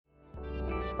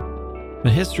The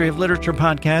History of Literature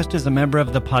podcast is a member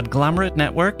of the Podglomerate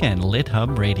Network and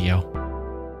LitHub Radio.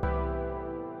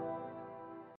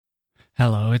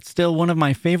 Hello, it's still one of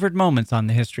my favorite moments on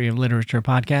the History of Literature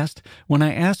podcast when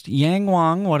I asked Yang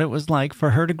Wang what it was like for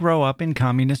her to grow up in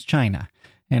communist China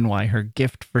and why her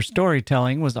gift for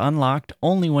storytelling was unlocked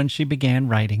only when she began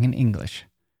writing in English.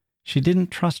 She didn't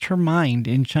trust her mind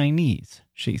in Chinese,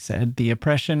 she said. The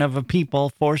oppression of a people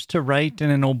forced to write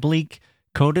in an oblique,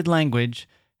 coded language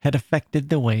had affected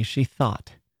the way she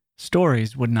thought.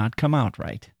 Stories would not come out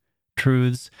right.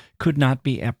 Truths could not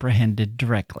be apprehended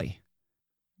directly.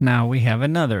 Now we have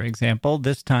another example,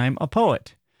 this time a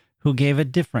poet, who gave a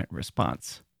different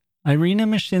response. Irina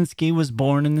Mashinski was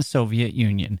born in the Soviet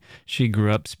Union. She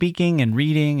grew up speaking and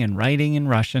reading and writing in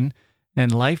Russian,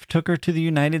 and life took her to the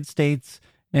United States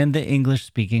and the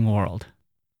English-speaking world.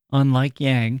 Unlike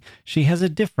Yang, she has a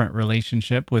different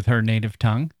relationship with her native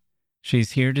tongue.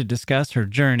 She's here to discuss her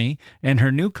journey and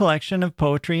her new collection of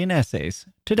poetry and essays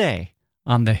today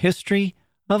on the History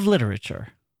of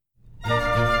Literature.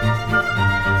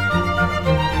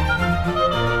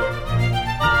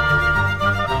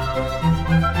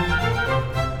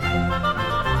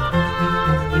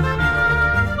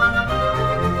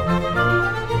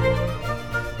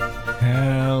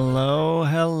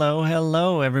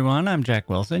 Hello, everyone. I'm Jack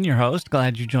Wilson, your host.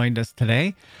 Glad you joined us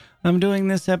today. I'm doing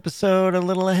this episode a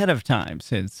little ahead of time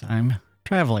since I'm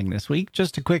traveling this week.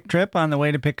 Just a quick trip on the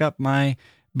way to pick up my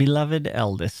beloved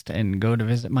eldest and go to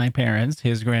visit my parents,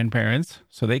 his grandparents,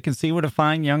 so they can see what a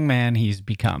fine young man he's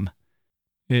become.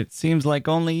 It seems like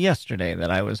only yesterday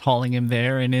that I was hauling him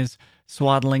there in his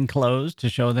swaddling clothes to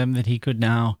show them that he could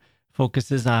now focus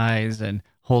his eyes and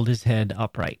hold his head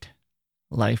upright.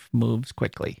 Life moves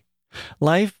quickly.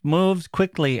 Life moves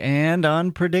quickly and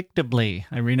unpredictably.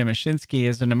 Irina Mashinski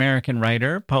is an American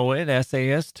writer, poet,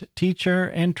 essayist, teacher,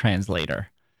 and translator.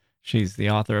 She's the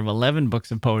author of 11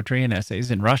 books of poetry and essays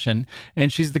in Russian,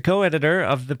 and she's the co-editor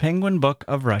of the Penguin Book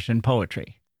of Russian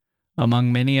Poetry,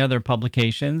 among many other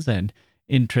publications and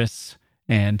interests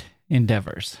and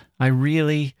endeavors. I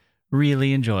really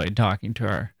enjoyed talking to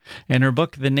her, and her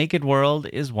book, The Naked World,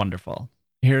 is wonderful.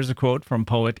 Here's a quote from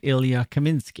poet Ilya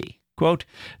Kaminsky. Quote,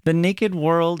 "The Naked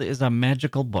World is a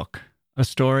magical book, a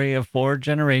story of 4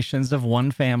 generations of one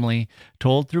family,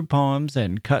 told through poems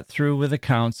and cut through with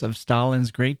accounts of Stalin's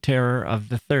Great Terror of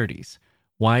the 30s,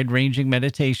 wide-ranging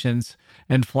meditations,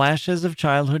 and flashes of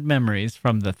childhood memories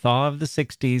from the thaw of the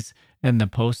 60s and the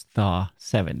post-thaw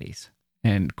 70s."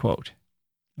 End quote.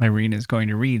 Irina is going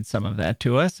to read some of that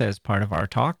to us as part of our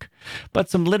talk.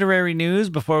 But some literary news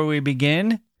before we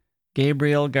begin.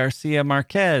 Gabriel Garcia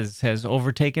Marquez has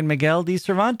overtaken Miguel de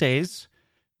Cervantes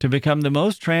to become the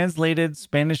most translated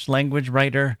Spanish-language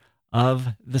writer of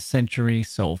the century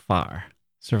so far.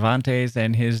 Cervantes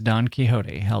and his Don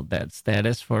Quixote held that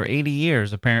status for 80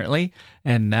 years, apparently,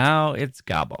 and now it's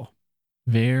Gabo.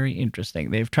 Very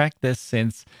interesting. They've tracked this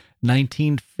since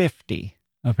 1950,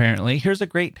 apparently. Here's a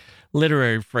great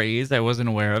literary phrase I wasn't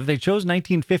aware of. They chose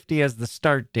 1950 as the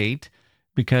start date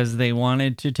because they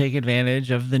wanted to take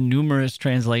advantage of the numerous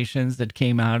translations that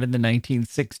came out in the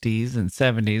 1960s and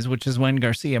 70s, which is when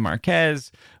Garcia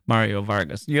Marquez, Mario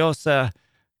Vargas Llosa,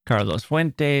 Carlos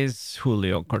Fuentes,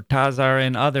 Julio Cortázar,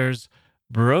 and others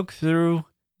broke through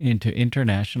into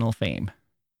international fame.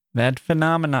 That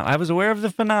phenomenon, I was aware of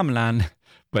the phenomenon,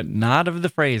 but not of the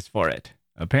phrase for it.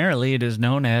 Apparently, it is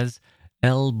known as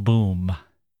El Boom.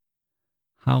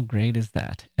 How great is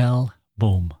that? El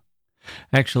Boom.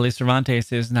 Actually,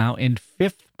 Cervantes is now in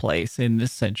 5th place in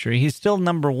this century. He's still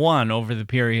number 1 over the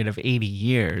period of 80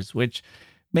 years, which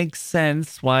makes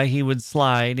sense why he would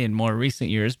slide in more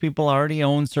recent years. People already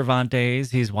own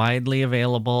Cervantes. He's widely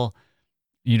available.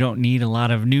 You don't need a lot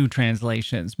of new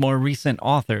translations. More recent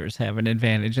authors have an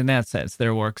advantage in that sense.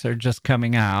 Their works are just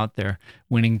coming out. They're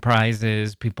winning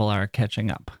prizes. People are catching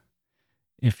up.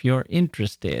 If you're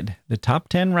interested, the top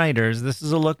 10 writers, this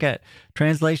is a look at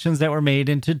translations that were made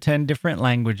into 10 different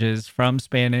languages from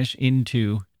Spanish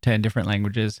into 10 different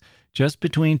languages just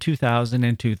between 2000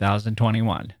 and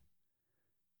 2021.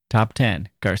 Top 10,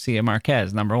 Garcia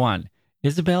Marquez, number 1.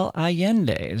 Isabel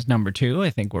Allende is number 2.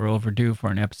 I think we're overdue for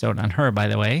an episode on her, by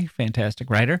the way. Fantastic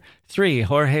writer. 3,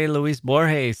 Jorge Luis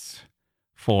Borges.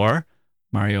 4,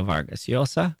 Mario Vargas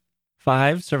Llosa.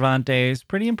 5, Cervantes.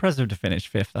 Pretty impressive to finish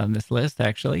 5th on this list,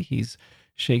 actually. He's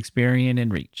Shakespearean in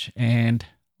reach and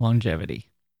longevity.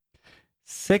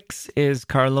 6 is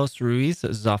Carlos Ruiz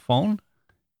Zafón.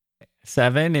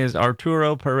 7 is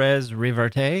Arturo Pérez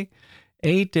Reverte.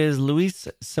 8 is Luis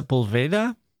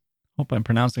Sepulveda. Hope I'm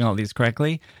pronouncing all these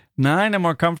correctly. 9, I'm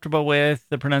more comfortable with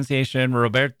the pronunciation,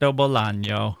 Roberto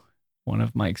Bolaño, one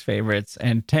of Mike's favorites.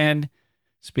 And 10,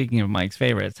 Speaking of Mike's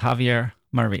favorites, Javier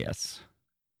Marias.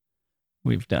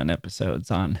 We've done episodes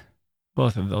on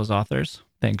both of those authors,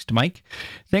 thanks to Mike.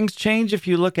 Things change if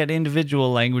you look at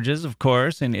individual languages, of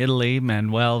course. In Italy,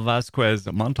 Manuel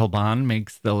Vasquez Montalban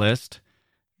makes the list,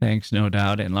 thanks no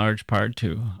doubt in large part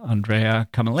to Andrea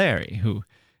Camilleri, who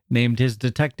named his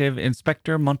detective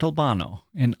Inspector Montalbano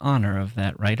in honor of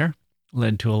that writer.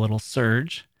 Led to a little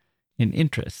surge in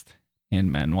interest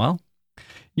in Manuel.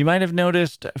 You might have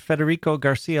noticed Federico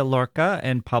Garcia Lorca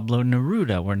and Pablo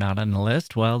Neruda were not on the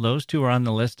list. Well, those two are on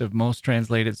the list of most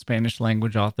translated Spanish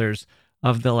language authors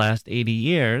of the last 80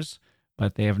 years,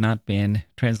 but they have not been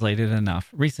translated enough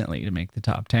recently to make the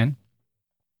top 10.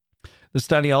 The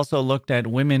study also looked at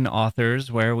women authors,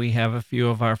 where we have a few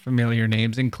of our familiar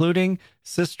names, including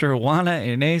Sister Juana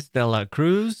Inés de la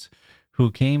Cruz, who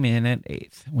came in at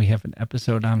 8th. We have an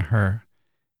episode on her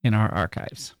in our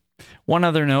archives. One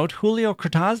other note, Julio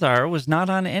Cortázar was not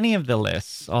on any of the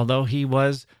lists, although he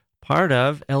was part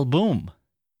of El Boom.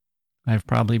 I've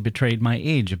probably betrayed my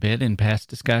age a bit in past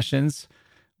discussions.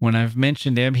 When I've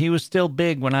mentioned him, he was still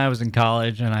big when I was in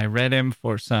college, and I read him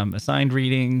for some assigned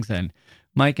readings, and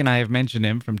Mike and I have mentioned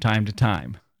him from time to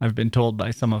time. I've been told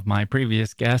by some of my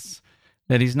previous guests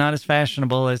that he's not as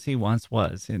fashionable as he once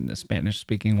was in the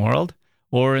Spanish-speaking world,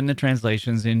 or in the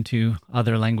translations into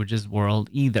other languages world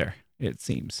either, it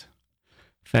seems.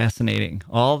 Fascinating.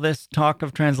 All this talk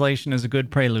of translation is a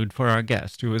good prelude for our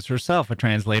guest, who is herself a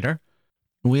translator.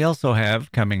 We also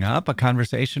have, coming up, a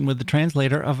conversation with the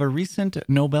translator of a recent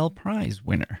Nobel Prize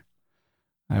winner.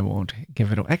 I won't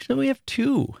give it away. Actually, we have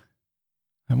two.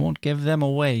 I won't give them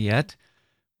away yet,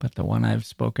 but the one I've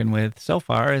spoken with so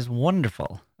far is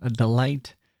wonderful. A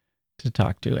delight to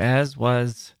talk to, as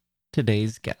was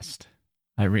today's guest.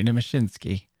 Irina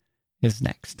Mashinski is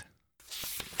next.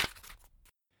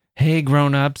 Hey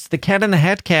grown-ups, the Cat in the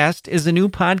Hat Cast is a new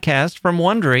podcast from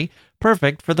Wondery,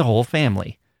 perfect for the whole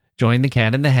family. Join the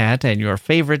Cat in the Hat and your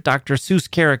favorite Dr. Seuss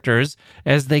characters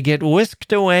as they get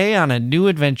whisked away on a new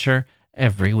adventure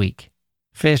every week.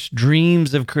 Fish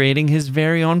dreams of creating his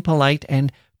very own polite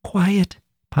and quiet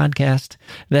podcast.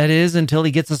 That is, until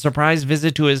he gets a surprise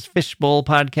visit to his Fishbowl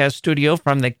podcast studio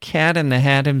from the Cat in the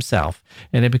Hat himself,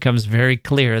 and it becomes very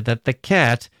clear that the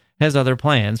cat has other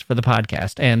plans for the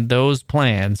podcast, and those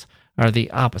plans are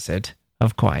the opposite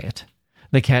of quiet.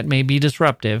 The cat may be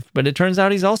disruptive, but it turns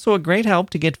out he's also a great help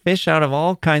to get Fish out of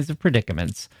all kinds of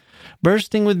predicaments.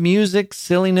 Bursting with music,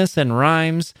 silliness, and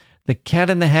rhymes, the Cat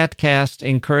in the Hat Cast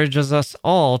encourages us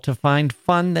all to find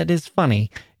fun that is funny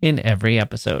in every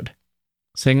episode.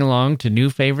 Sing along to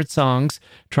new favorite songs,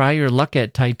 try your luck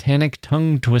at Titanic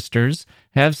tongue twisters,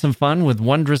 have some fun with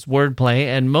wondrous wordplay,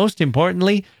 and most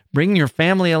importantly, bring your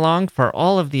family along for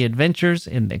all of the adventures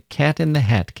in the Cat in the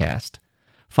Hat Cast.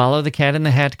 Follow the Cat in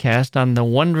the Hat Cast on the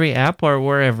Wondery app or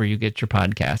wherever you get your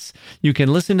podcasts. You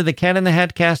can listen to the Cat in the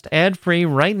Hat Cast ad-free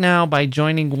right now by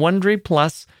joining Wondery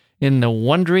Plus in the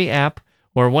Wondery app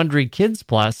or Wondery Kids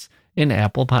Plus in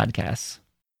Apple Podcasts.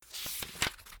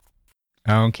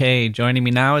 Okay, joining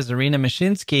me now is Irina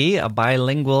Mashinski, a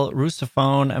bilingual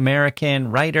Russophone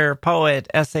American writer, poet,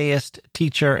 essayist,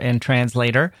 teacher, and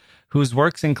translator, whose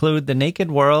works include The Naked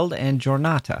World and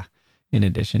Giornata, in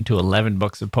addition to 11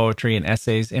 books of poetry and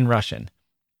essays in Russian.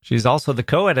 She's also the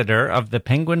co-editor of the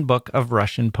Penguin Book of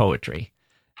Russian Poetry.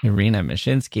 Irina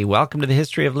Mashinski, welcome to the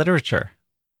History of Literature.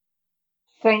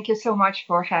 Thank you so much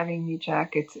for having me,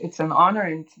 Jack. It's an honor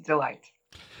and a delight.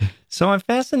 So I'm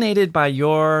fascinated by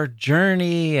your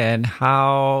journey and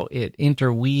how it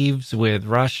interweaves with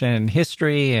Russian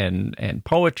history and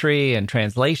poetry and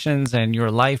translations and your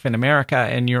life in America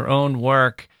and your own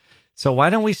work. So why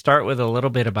don't we start with a little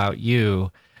bit about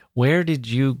you? Where did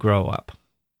you grow up?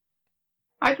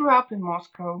 I grew up in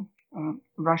Moscow,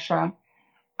 Russia.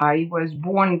 I was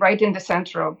born right in the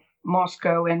center of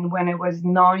Moscow, and when I was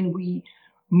 9, we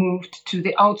moved to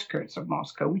the outskirts of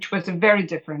Moscow, which was a very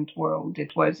different world.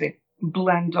 It was a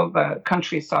blend of a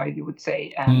countryside, you would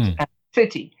say, and a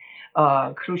city.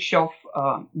 Khrushchev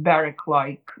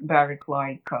barrack-like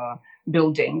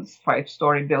buildings,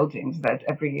 5-story buildings that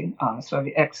every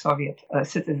ex-Soviet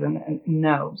citizen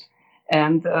knows.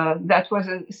 And that was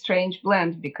a strange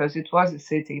blend because it was a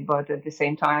city, but at the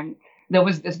same time, there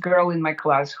was this girl in my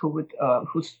class who would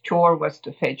whose chore was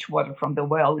to fetch water from the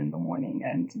well in the morning,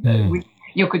 and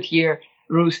you could hear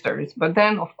roosters. But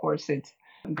then, of course, it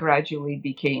gradually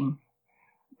became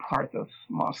part of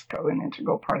Moscow, an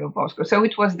integral part of Moscow. So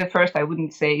it was the first, I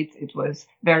wouldn't say it was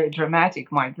very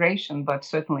dramatic migration, but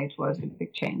certainly it was a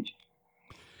big change.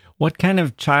 What kind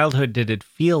of childhood did it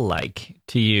feel like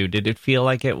to you? Did it feel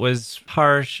like it was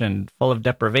harsh and full of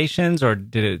deprivations, or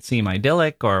did it seem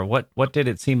idyllic, or what did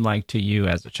it seem like to you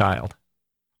as a child?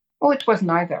 Well, it was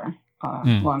neither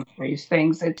Mm, one of these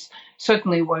things. It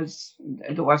certainly was.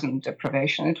 There wasn't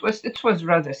deprivation. It was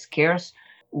rather scarce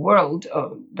world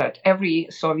that every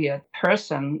Soviet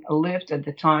person lived at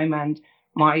the time, and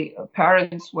my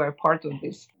parents were part of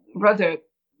this rather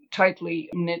tightly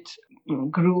knit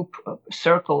group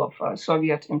circle of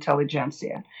Soviet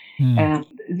intelligentsia. mm, And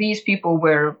these people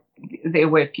were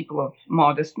people of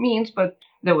modest means, but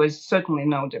there was certainly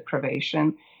no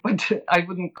deprivation. But I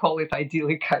wouldn't call it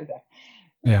idyllic either,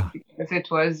 yeah. because it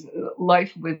was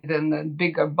life within a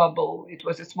bigger bubble. It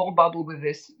was a small bubble with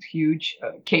this huge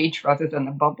cage rather than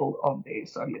a bubble of the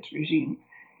Soviet regime.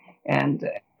 And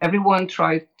everyone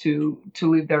tried to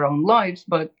live their own lives,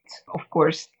 but of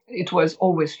course, it was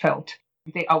always felt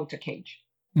the outer cage.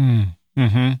 Mm,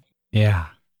 mm-hmm. Yeah.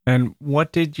 And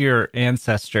what did your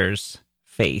ancestors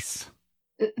face?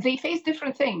 They faced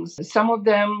different things. Some of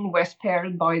them were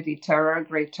spared by the terror,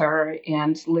 Great Terror,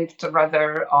 and lived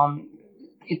rather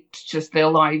it's just their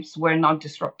lives were not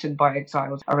disrupted by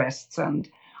exiles, arrests, and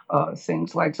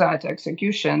things like that,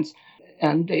 executions.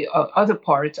 And the other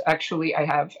part, actually, I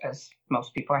have, as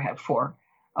most people, I have four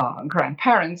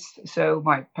grandparents. So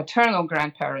my paternal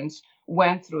grandparents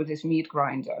went through this meat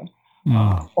grinder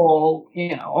Mm, all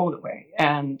the way,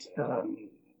 and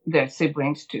their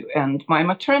siblings too. And my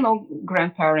maternal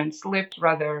grandparents lived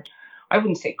rather, I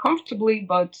wouldn't say comfortably,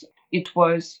 but it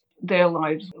was their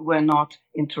lives were not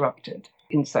interrupted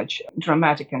in such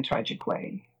dramatic and tragic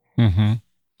way. mm-hmm.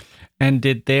 And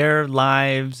did their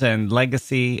lives and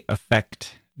legacy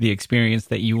affect the experience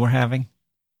that you were having?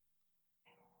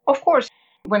 Of course,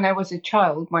 when I was a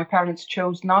child, my parents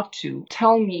chose not to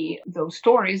tell me those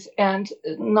stories and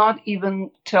not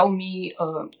even tell me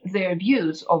their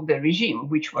views of the regime,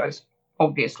 which was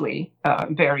obviously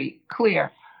very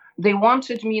clear. They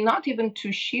wanted me not even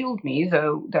to shield me,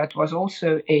 though that was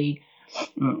also a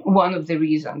one of the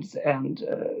reasons, and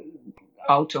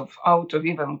out of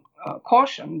even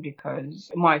caution,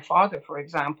 because my father, for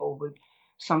example, would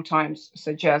sometimes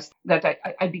suggest that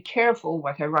I be careful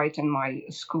what I write in my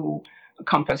school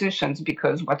compositions,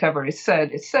 because whatever is said,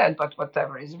 but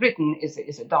whatever is written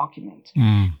is a document.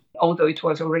 Mm, Although it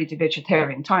was already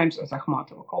vegetarian times, as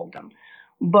Akhmatov called them.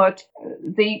 But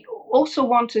they also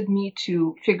wanted me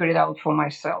to figure it out for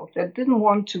myself. They didn't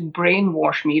want to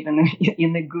brainwash me, even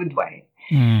in a good way.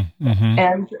 mm, mm-hmm.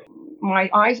 And my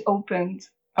eyes opened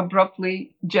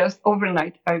abruptly, just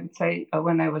overnight, I would say,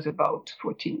 when I was about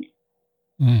 14.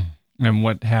 Mm. And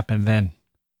what happened then?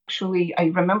 Actually, I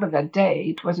remember that day.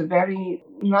 It was a very,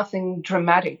 nothing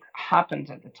dramatic happened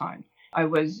at the time. I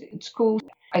was at school.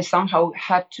 I somehow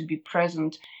had to be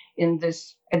present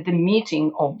at the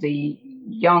meeting of the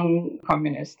Young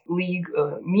Communist League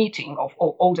meeting of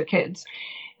all the kids.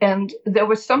 And there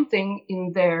was something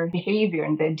in their behavior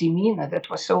and their demeanor that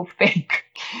was so fake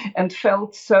and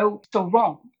felt so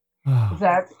wrong, Oh,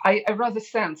 that I rather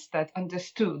sensed that,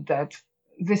 understood that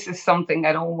this is something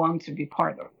I don't want to be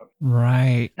part of.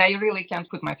 right. I really can't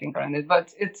put my finger on it,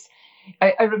 but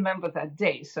I remember that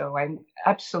day, so I'm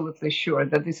absolutely sure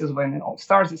that this is when it all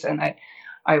started. And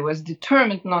I was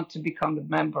determined not to become a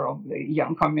member of the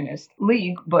Young Communist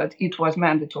League, but it was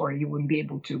mandatory. You wouldn't be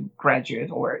able to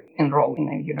graduate or enroll in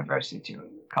a university or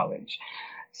college.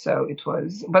 So it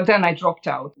was, but then I dropped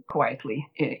out quietly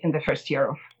in the first year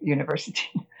of university.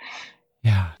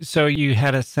 Yeah. So you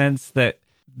had a sense that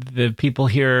the people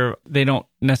here, they don't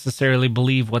necessarily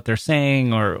believe what they're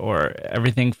saying, or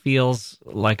everything feels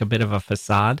like a bit of a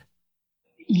facade.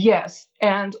 Yes.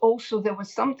 And also there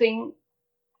was something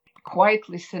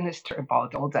quietly sinister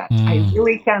about all that. Mm,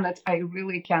 I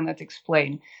really cannot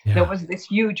explain. There yeah. was this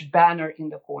huge banner in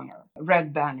the corner, a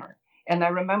red banner. And I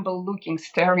remember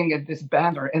staring at this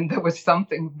banner, and there was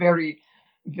something very,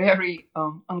 very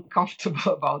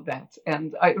uncomfortable about that.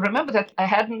 And I remember that I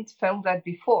hadn't felt that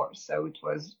before. So it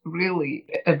was really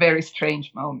a very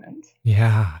strange moment.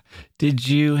 Yeah. Did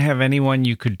you have anyone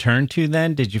you could turn to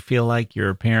then? Did you feel like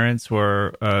your parents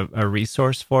were a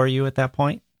resource for you at that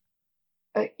point?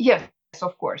 Yes,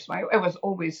 of course. I was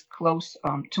always close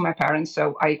to my parents,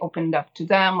 so I opened up to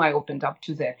them. I opened up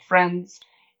to their friends,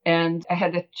 and I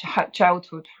had a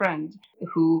childhood friend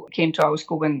who came to our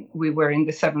school when we were in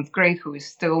the seventh grade, who is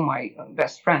still my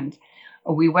best friend.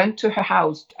 We went to her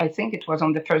house. I think it was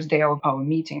on the first day of our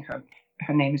meeting. Her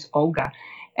name is Olga,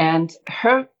 and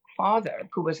her father,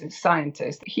 who was a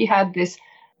scientist, he had this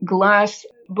glass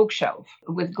bookshelf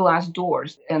with glass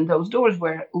doors, and those doors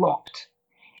were locked.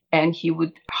 and he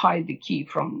would hide the key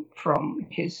from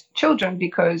his children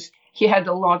because he had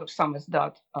a lot of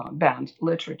samizdat banned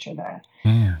literature there.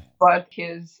 Mm. But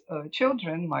his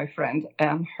children, my friend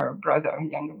and her brother,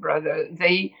 younger brother,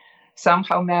 they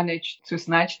somehow managed to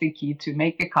snatch the key, to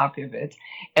make a copy of it,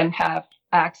 and have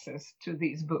access to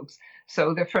these books.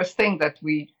 So the first thing that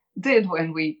we did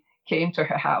when we came to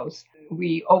her house,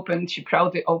 she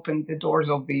proudly opened the doors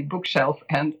of the bookshelf,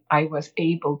 and I was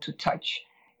able to touch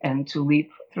and to leaf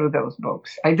through those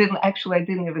books. I didn't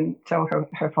even tell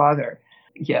her father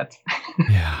yet.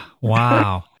 Yeah.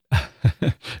 Wow.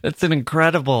 That's an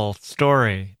incredible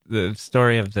story. The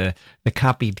story of the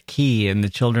copied key and the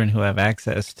children who have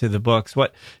access to the books.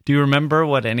 What do you remember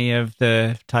what any of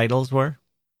the titles were?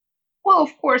 Well,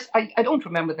 of course, I don't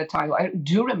remember the title. I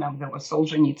do remember there was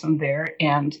Solzhenitsyn there,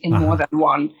 and in more than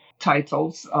one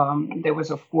titles. There was,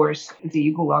 of course,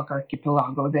 the Gulag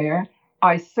Archipelago there.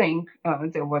 I think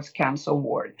there was Cancer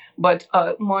Ward. But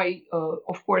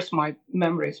of course, my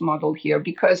memory is muddled here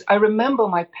because I remember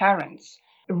my parents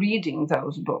reading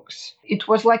those books. It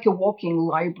was like a walking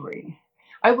library.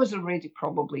 I was already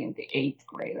probably in the 8th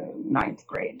grade or 9th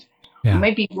grade,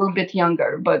 maybe a little bit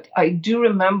younger. But I do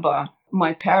remember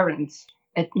my parents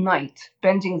at night,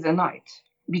 spending the night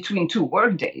between two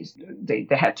work days. They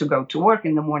had to go to work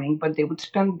in the morning, but they would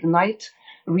spend the night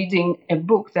reading a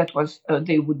book that was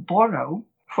they would borrow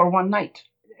for one night.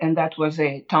 And that was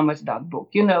a Tamizdat book.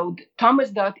 You know,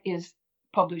 Tamizdat is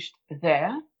published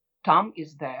there. Tam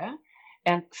is there.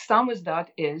 And Samizdat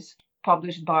is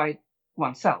published by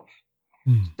oneself.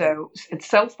 So it's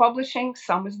self-publishing,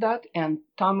 Samizdat, and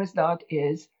Tamizdat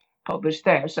is published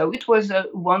there. So it was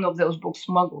one of those books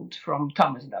smuggled from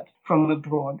Tamizdat, from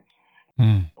abroad.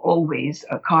 Always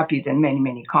copied in many,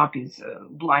 many copies,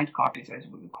 blind copies, as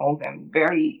we would call them,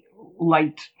 very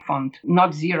light font,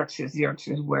 not Xeroxes.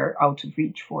 Xeroxes were out of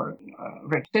reach for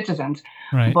rich citizens,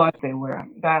 but they were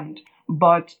banned.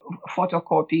 But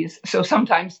photocopies, so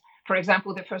sometimes, for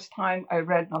example, the first time I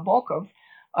read Nabokov,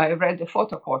 I read the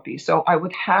photocopy. So I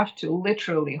would have to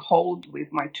literally hold with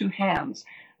my two hands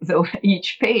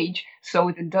each page so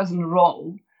it doesn't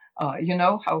roll. You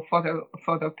know how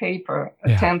photo paper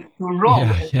tends to roll,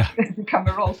 become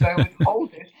a roll. So I would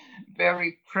hold it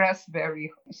press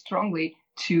very strongly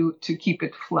to keep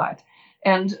it flat.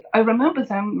 And I remember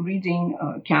them reading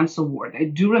Cancer Ward. I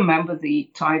do remember the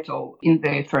title In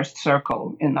the First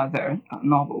Circle, another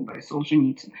novel by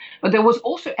Solzhenitsyn. But there was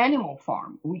also Animal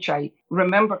Farm, which I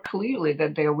remember clearly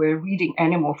that they were reading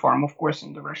Animal Farm, of course,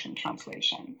 in the Russian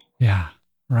translation. Yeah.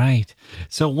 Right.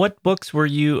 So what books were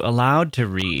you allowed to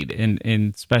read,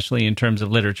 especially in terms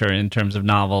of literature, in terms of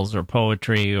novels or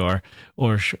poetry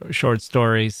or short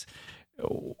stories?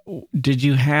 Did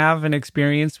you have an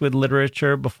experience with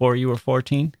literature before you were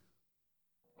 14?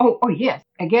 Oh, yes.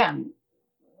 Again,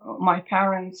 my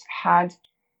parents had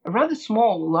a rather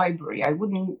small library.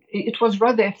 It was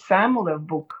rather a family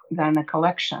book than a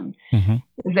collection.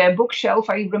 Their bookshelf,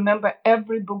 I remember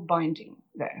every book binding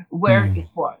there, where it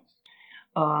was.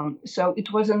 So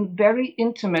it was a very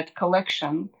intimate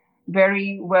collection,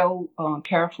 very well,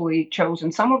 carefully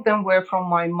chosen. Some of them were from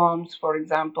my mom's, for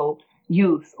example,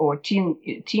 youth or teen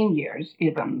years,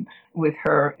 even with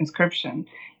her inscription.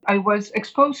 I was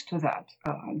exposed to that.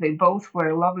 They both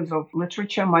were lovers of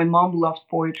literature. My mom loved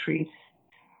poetry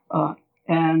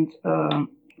and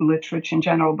literature in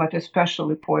general, but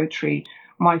especially poetry.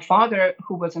 My father,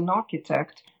 who was an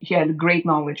architect, he had great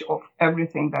knowledge of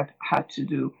everything that had to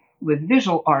do with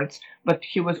visual arts, but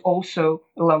he was also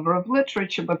a lover of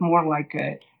literature, but more like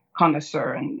a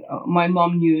connoisseur. And my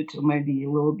mom knew it maybe a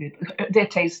little bit. Their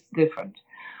tastes different.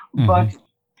 But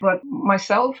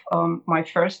myself, my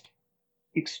first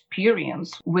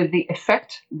experience with the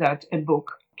effect that a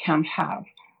book can have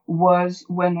was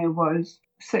when I was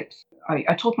 6.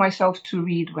 I taught myself to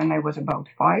read when I was about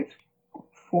 4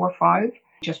 or 5.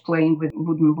 Just playing with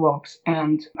wooden blocks.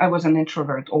 And I was an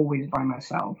introvert, always by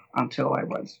myself, until I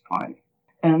was 5.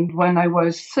 And when I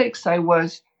was 6, I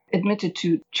was admitted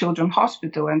to Children's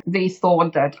Hospital, and they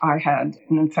thought that I had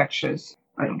an infectious,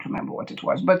 I don't remember what it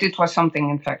was, but it was something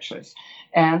infectious.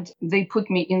 And they put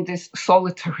me in this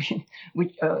solitary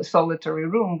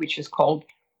room, which is called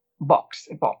a box.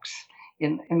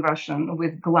 In Russian,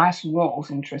 with glass walls,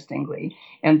 interestingly,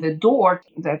 and the door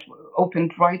that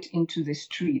opened right into the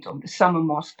street of the summer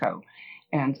Moscow.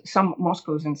 And some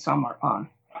Moscows in summer are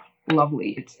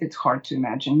lovely. It's hard to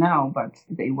imagine now, but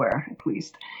they were at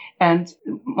least. And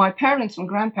my parents and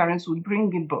grandparents would bring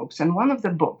me books, and one of the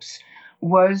books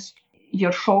was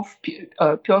Yershov,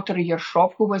 Pyotr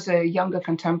Yershov, who was a younger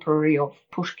contemporary of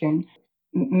Pushkin,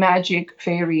 magic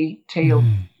fairy tale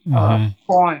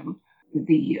poem.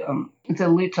 the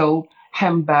little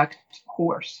hem-backed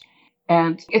horse.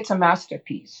 And it's a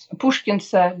masterpiece. Pushkin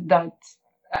said that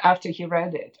after he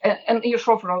read it, and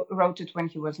Yeshov wrote it when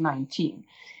he was 19.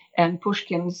 And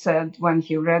Pushkin said when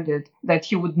he read it that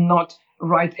he would not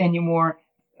write any more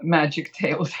magic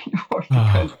tales anymore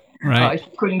because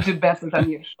he couldn't do better than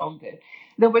Yeshov did.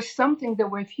 There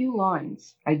were a few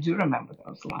lines. I do remember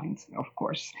those lines, of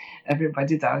course.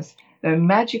 Everybody does. There are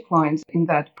magic lines in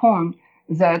that poem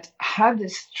that had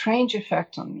this strange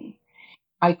effect on me.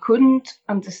 I couldn't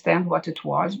understand what it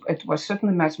was. It was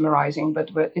certainly mesmerizing,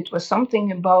 but it was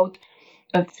something about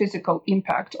a physical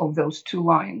impact of those two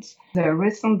lines, their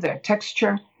rhythm, their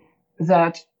texture,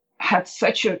 that had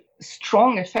such a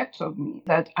strong effect on me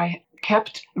that I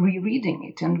kept rereading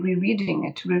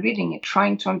it,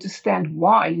 trying to understand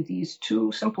why these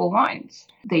two simple lines,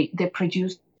 they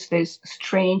produced this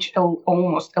strange,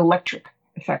 almost electric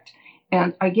effect.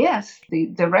 And I guess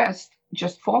the rest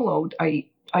just followed. I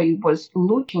was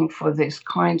looking for this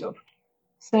kind of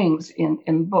things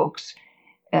in books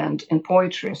and in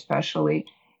poetry especially,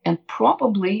 and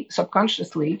probably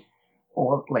subconsciously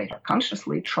or later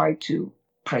consciously tried to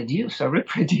produce or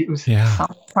reproduce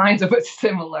some kind of a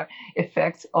similar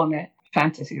effect on a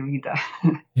fantasy reader.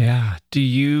 Yeah. Do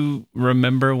you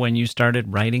remember when you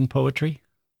started writing poetry?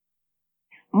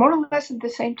 More or less at the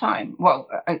same time. Well,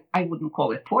 I wouldn't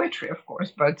call it poetry, of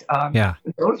course, but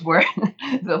those were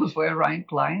rhyme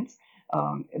lines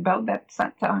about that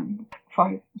time,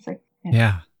 5, 6.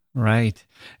 Yeah, right.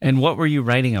 And what were you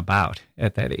writing about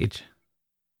at that age?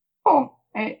 Oh,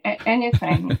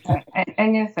 anything,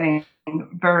 anything.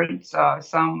 Birds,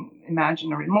 some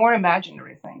more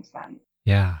imaginary things then.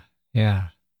 Yeah,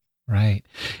 right.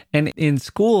 And in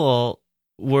school,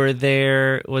 was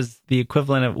the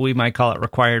equivalent of, we might call it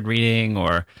required reading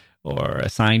or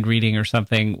assigned reading or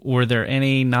something, were there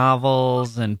any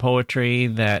novels and poetry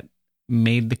that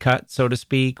made the cut, so to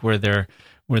speak? Were there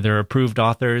approved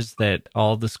authors that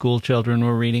all the school children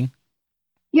were reading?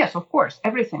 Yes, of course.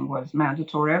 Everything was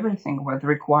mandatory. Everything was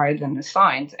required and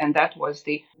assigned. And that was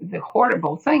the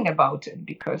horrible thing about it,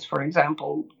 because, for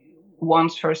example,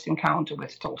 one's first encounter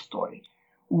with Tolstoy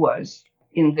was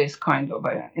in this kind of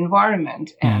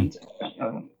environment. And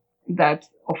that,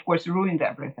 of course, ruined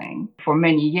everything for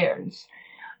many years.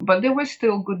 But there were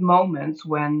still good moments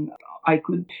when I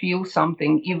could feel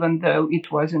something, even though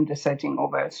it was in the setting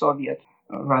of a Soviet,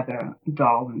 rather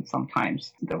dull, and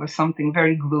sometimes there was something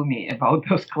very gloomy about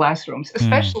those classrooms,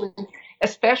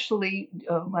 especially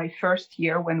my first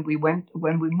year when we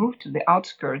moved to the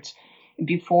outskirts,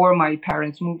 before my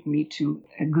parents moved me to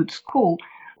a good school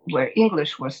where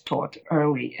English was taught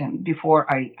early, and before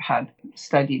I had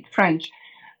studied French.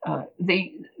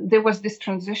 There was this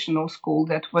transitional school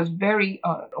that was very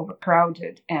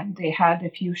overcrowded, and they had a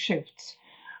few shifts.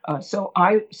 So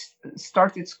I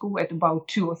started school at about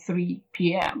 2 or 3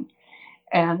 p.m.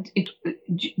 And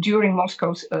during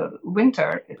Moscow's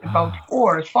winter, about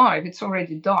 4 or 5, it's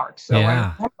already dark. So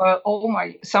I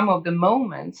remember some of the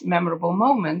memorable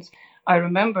moments, I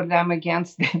remember them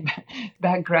against the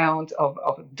background of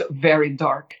very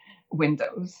dark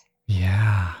windows.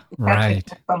 Yeah, right. That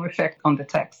had some effect on the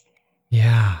text.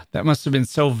 Yeah, that must have been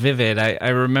so vivid. I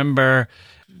remember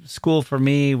school for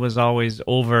me was always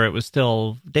over. It was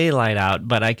still daylight out,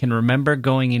 but I can remember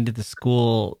going into the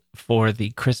school for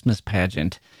the Christmas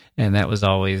pageant, and that was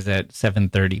always at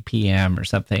 7:30 p.m. or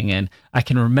something. And I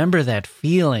can remember that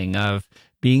feeling of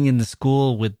being in the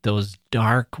school with those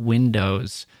dark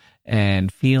windows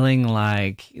and feeling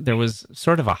like there was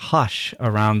sort of a hush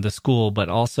around the school, but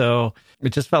also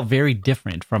it just felt very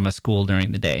different from a school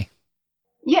during the day.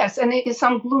 Yes, and in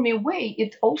some gloomy way,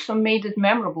 it also made it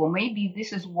memorable. Maybe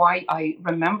this is why I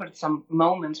remembered some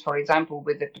moments, for example,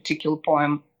 with a particular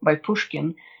poem by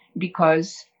Pushkin,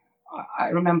 because I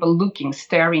remember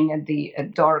staring at the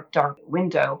dark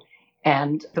window,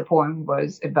 and the poem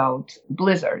was about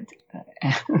blizzard.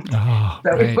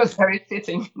 It was very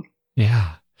fitting.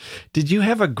 Yeah. Did you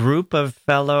have a group of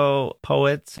fellow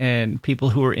poets and people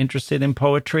who were interested in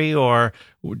poetry, or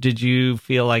did you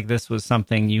feel like this was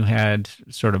something you had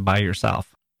sort of by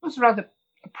yourself? It was rather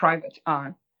a private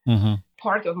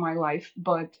part of my life,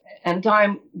 and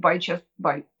I'm by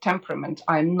temperament,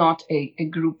 I'm not a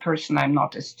group person, I'm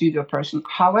not a studio person.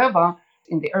 However,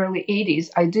 in the early 80s,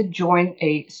 I did join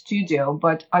a studio,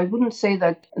 but I wouldn't say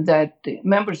that the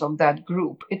members of that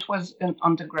group, it was an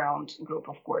underground group,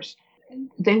 of course.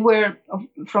 They were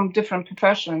from different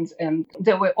professions, and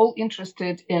they were all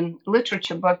interested in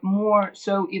literature, but more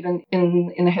so even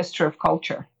in the history of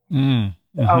culture.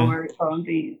 Our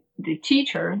the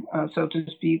teacher, so to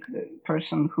speak, the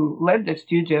person who led the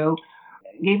studio,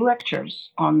 gave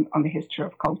lectures on the history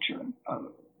of culture,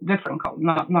 different culture,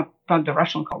 not the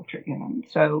Russian culture even.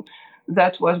 So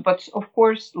that was, but of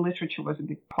course, literature was a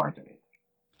big part of it.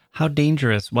 How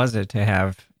dangerous was it to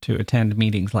have to attend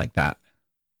meetings like that?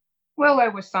 Well, I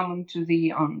was summoned to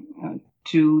the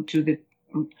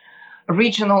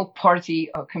regional party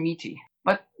committee.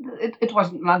 But it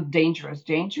was not dangerous,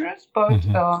 but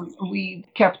we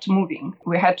kept moving.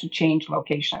 We had to change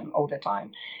location all the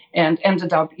time and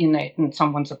ended up in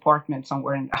someone's apartment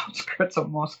somewhere in the outskirts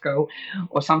of Moscow,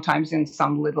 or sometimes in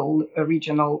some little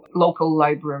regional local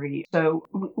library. So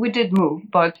we did move,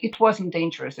 but it wasn't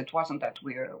dangerous. It wasn't that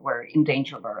we were in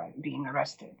danger of being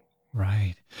arrested.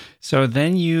 Right. So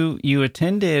then you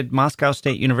attended Moscow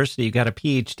State University. You got a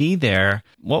PhD there.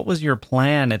 What was your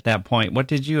plan at that point? What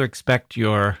did you expect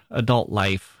your adult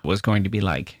life was going to be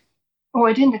like? Oh,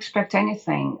 I didn't expect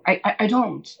anything. I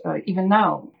don't, even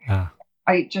now.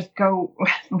 I just go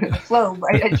with the flow.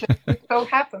 It so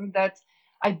happened that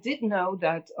I did know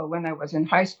that when I was in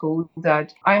high school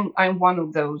that I'm one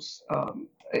of those.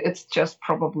 It's just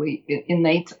probably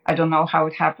innate. I don't know how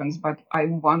it happens, but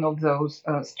I'm one of those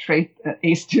straight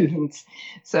A students.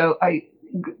 So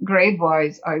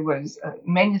grade-wise, I was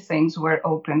many things were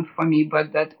open for me,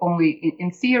 but that only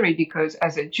in theory, because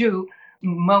as a Jew,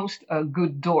 most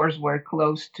good doors were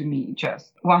closed to me,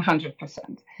 just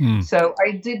 100%. So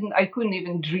I couldn't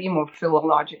even dream of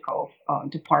philological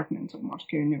department of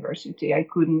Moscow University. I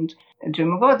couldn't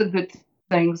dream of other good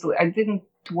things. I didn't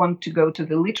want to go to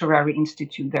the literary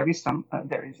institute. There is a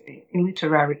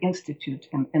literary institute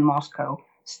in Moscow,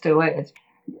 still is,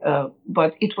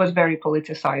 but it was very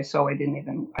politicized, so I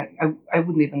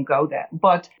wouldn't even go there.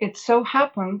 But it so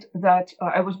happened that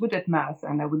I was good at math,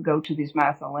 and I would go to these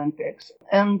math Olympics,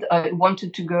 and I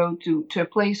wanted to go to a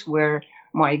place where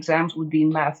my exams would be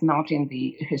in math, not in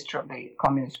the history of the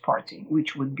Communist Party,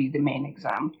 which would be the main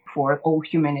exam for all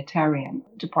humanitarian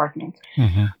departments.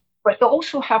 Mm-hmm. But it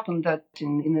also happened that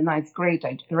in the ninth grade,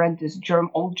 I read this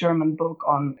old German book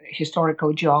on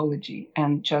historical geology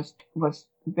and just was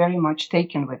very much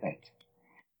taken with it.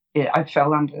 I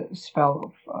fell under the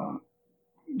spell of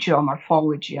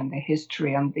geomorphology and the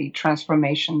history and the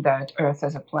transformation that Earth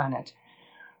as a planet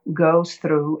goes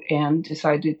through, and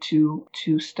decided to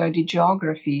study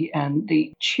geography. And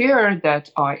the chair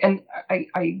that I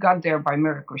got there by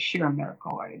miracle, sheer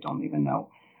miracle. I don't even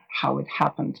know how it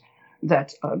happened.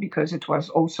 That because it was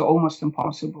also almost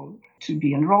impossible to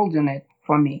be enrolled in it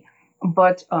for me.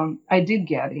 But I did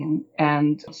get in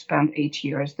and spent 8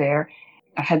 years there.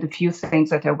 I had a few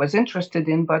things that I was interested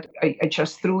in, but I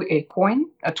just threw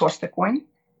tossed a coin.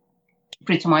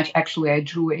 Pretty much, actually, I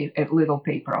drew a little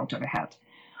paper out of a hat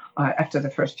after the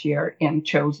first year and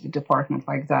chose the department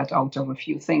like that out of a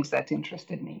few things that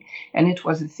interested me. And it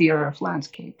was the theory of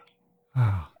landscape.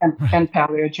 And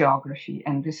paleogeography,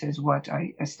 and this is what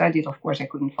I studied. Of course, I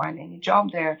couldn't find any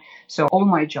job there, so all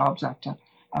my jobs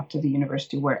after the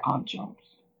university were odd jobs.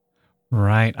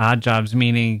 Right, odd jobs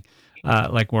meaning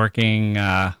like working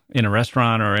in a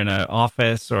restaurant or in an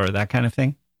office or that kind of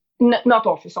thing. Not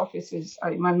office. Office is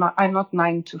I'm not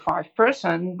 9-to-5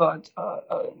 person, but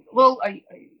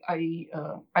I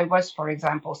was, for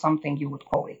example, something you would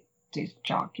call it disc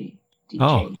jockey. DJ,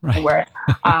 oh, right. Where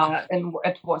and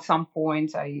at some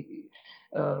point I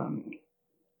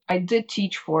did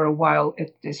teach for a while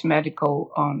at this medical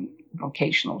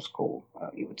vocational school,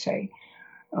 you would say,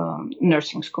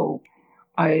 nursing school.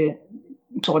 I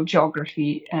taught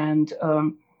geography, and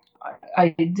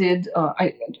I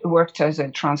worked as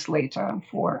a translator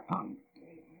for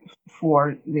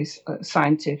this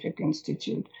scientific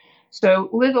institute. So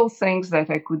little things that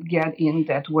I could get in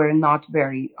that were not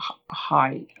very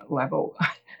high level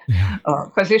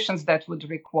positions that would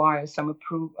require some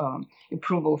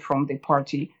approval from the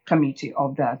party committee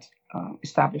of that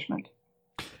establishment.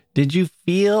 Did you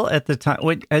feel at the time,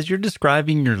 as you're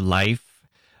describing your life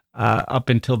up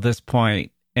until this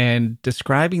point and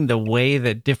describing the way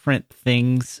that different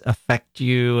things affect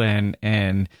you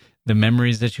and the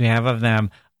memories that you have of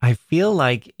them, I feel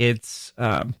like it's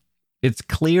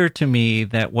clear to me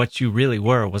that what you really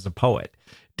were was a poet.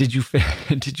 Did you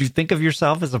think of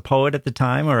yourself as a poet at the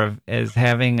time, or as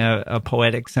having a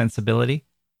poetic sensibility?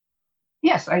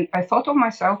 Yes, I thought of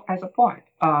myself as a poet.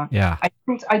 Yeah.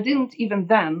 I didn't even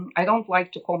then. I don't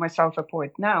like to call myself a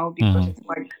poet now because it's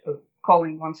like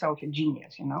calling oneself a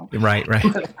genius, you know? Right.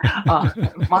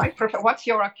 What's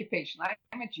your occupation?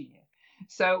 I'm a genius.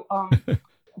 So,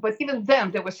 but even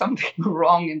then, there was something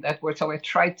wrong in that word. So I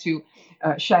tried to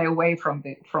shy away from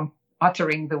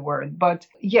uttering the word. But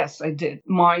yes, I did.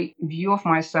 My view of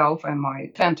myself and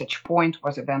my vantage point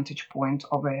was a vantage point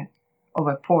of a of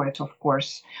a poet, of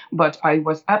course, but I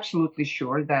was absolutely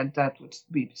sure that that would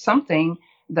be something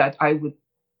that I would,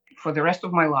 for the rest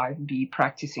of my life, be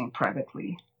practicing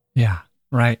privately. Yeah,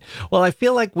 right. Well, I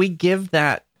feel like we give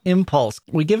that impulse,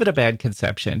 we give it a bad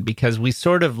conception because we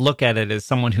sort of look at it as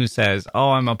someone who says,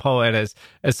 "Oh, I'm a poet," as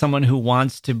someone who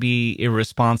wants to be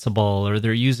irresponsible, or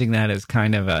they're using that as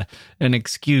kind of an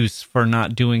excuse for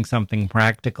not doing something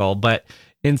practical. But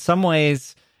in some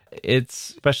ways,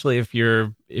 it's, especially if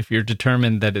you're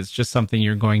determined that it's just something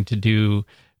you're going to do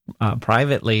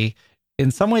privately, in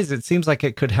some ways it seems like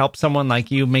it could help someone like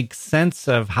you make sense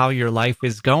of how your life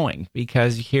is going,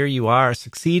 because here you are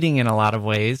succeeding in a lot of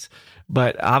ways,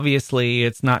 but obviously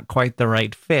it's not quite the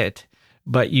right fit.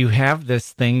 But you have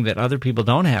this thing that other people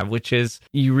don't have, which is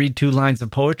you read 2 lines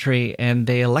of poetry and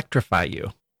they electrify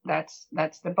you. That's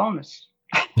the bonus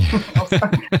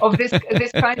of this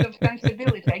kind of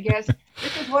sensibility. I guess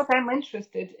this is what I'm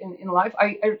interested in life.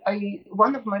 I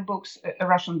one of my books, a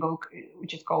Russian book,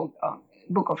 which is called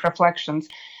Book of Reflections.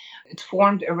 It's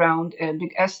formed around a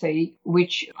big essay,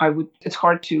 which it's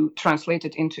hard to translate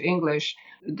it into English.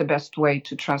 The best way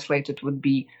to translate it would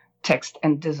be Text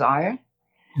and Desire.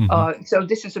 So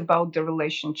this is about the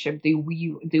relationship, the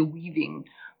weaving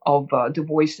of the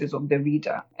voices of the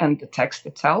reader and the text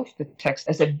itself, the text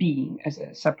as a being, as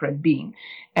a separate being,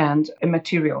 and a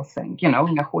material thing, in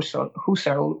a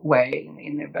Husserl way,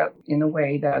 in a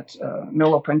way that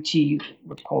Merleau-Ponty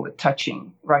would call it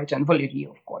touching, right? And Valéry,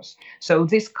 of course. So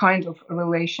this kind of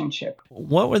relationship.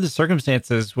 What were the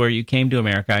circumstances where you came to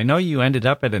America? I know you ended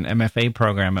up at an MFA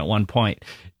program at one point.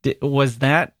 Was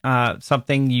that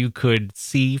something you could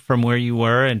see from where you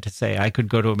were and to say, I could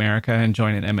go to America and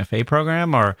join an MFA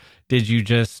program? Or did you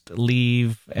just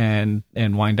leave and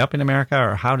wind up in America?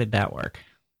 Or how did that work?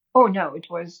 Oh, no,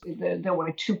 there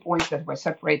were 2 points that were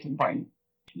separated by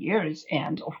years.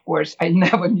 And of course, I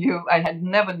had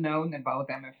never known about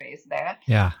MFAs there.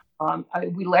 Yeah.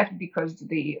 We left because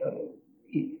the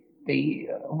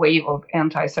wave of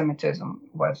anti-Semitism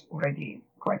was already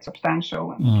quite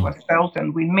substantial, and it was felt,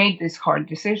 and we made this hard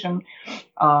decision,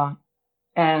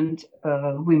 and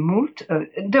we moved.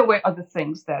 There were other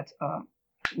things that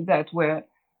were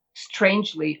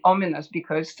strangely ominous,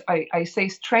 because I say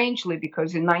strangely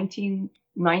because in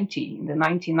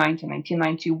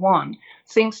 1991,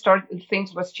 things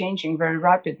was changing very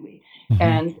rapidly,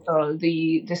 and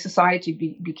the society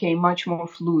became much more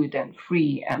fluid and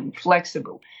free and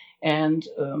flexible, and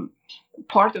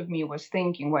part of me was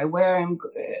thinking, why, where am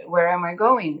I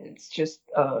going? It's just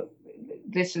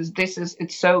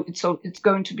it's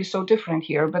going to be so different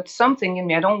here. But something in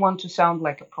me, I don't want to sound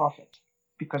like a prophet,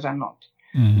 because I'm not.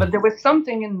 But there was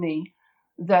something in me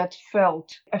that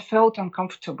I felt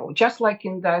uncomfortable, just like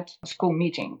in that school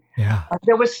meeting. Yeah.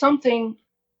 There was something,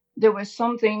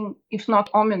 if not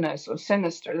ominous or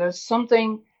sinister, there's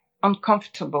something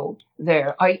uncomfortable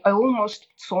there. I almost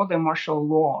saw the martial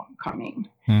law coming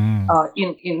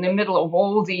in the middle of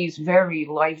all these very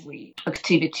lively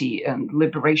activity and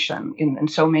liberation in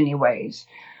so many ways.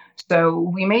 So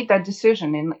we made that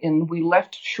decision, and we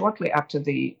left shortly after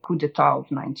the coup d'etat of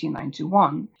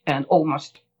 1991, and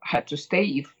almost had to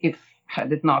stay. If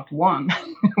had it not won,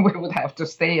 we would have to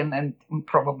stay and then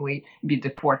probably be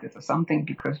deported or something,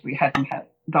 because we hadn't had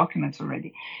documents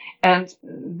already. And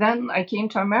then I came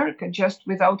to America just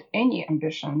without any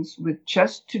ambitions, with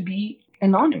just to be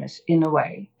anonymous in a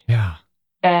way. Yeah.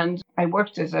 And I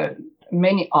worked as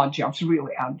many odd jobs,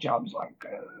 really odd jobs, like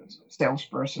a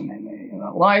salesperson in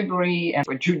a library, and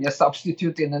a junior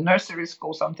substitute in a nursery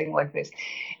school, something like this.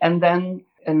 And then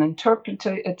an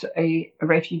interpreter at a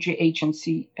refugee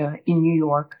agency in New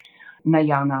York,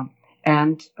 Nayana.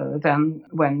 And then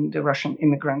when the Russian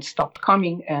immigrants stopped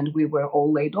coming and we were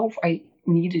all laid off, I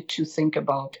needed to think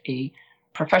about a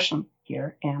profession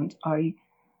here. And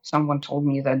someone told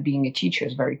me that being a teacher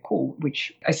is very cool,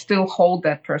 which I still hold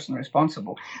that person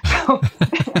responsible. So,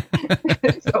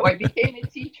 so I became a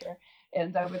teacher,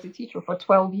 and I was a teacher for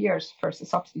 12 years, first a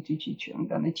substitute teacher, and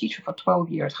then a teacher for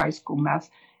 12 years, high school math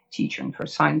teacher and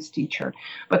first science teacher.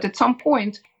 But at some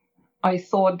point, I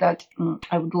thought that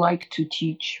I would like to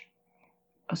teach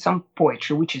some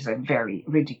poetry, which is a very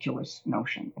ridiculous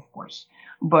notion, of course.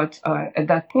 But at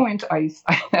that point, I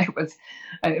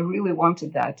really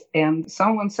wanted that. And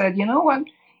someone said, you know what?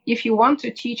 If you want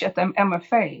to teach at an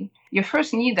MFA, you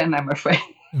first need an MFA.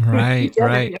 Right,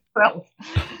 right. Yourself.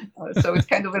 So it's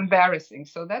kind of embarrassing.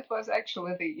 So that was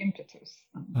actually the impetus.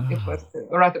 It was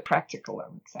rather practical, I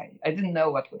would say. I didn't know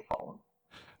what would follow.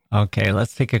 Okay,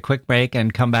 let's take a quick break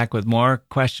and come back with more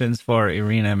questions for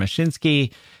Irina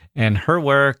Mashinski and her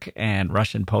work and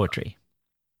Russian poetry.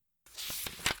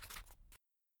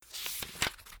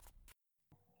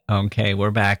 Okay,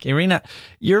 we're back. Irina,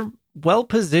 you're well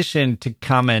positioned to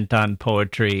comment on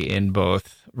poetry in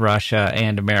both Russia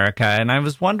and America. And I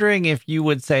was wondering if you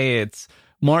would say it's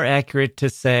more accurate to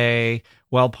say,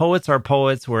 well, poets are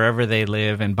poets wherever they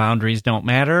live and boundaries don't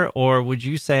matter. Or would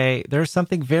you say there's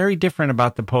something very different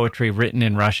about the poetry written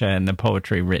in Russia and the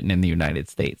poetry written in the United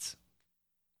States?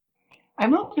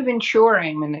 I'm not even sure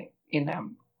I'm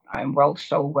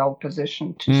so well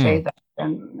positioned to say that.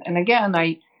 And again,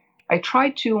 I try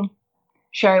to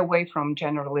shy away from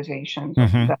generalizations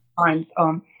of that kind.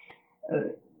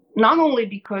 Not only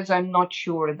because I'm not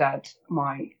sure that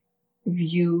my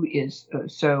view is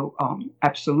so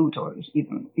absolute or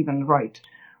even right,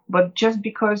 but just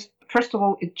because, first of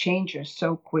all, it changes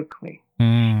so quickly.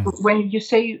 When you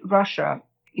say Russia,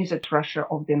 is it Russia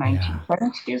of the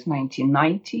 1970s,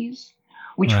 1990s?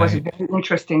 Which was a very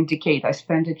interesting decade. I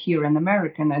spent it here in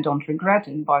America, and I don't regret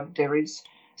it. But there is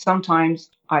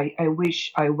sometimes I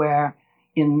wish I were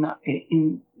in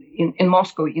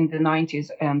Moscow in the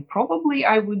 90s, and probably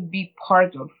I would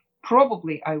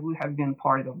have been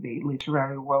part of the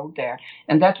literary world there.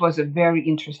 And that was a very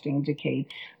interesting decade.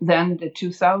 Then the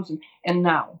 2000s, and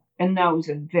now is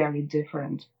a very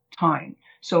different time.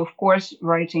 So of course,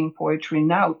 writing poetry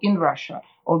now in Russia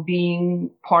or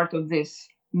being part of this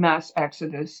mass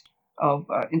exodus of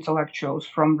intellectuals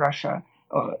from Russia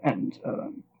and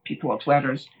people of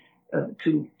letters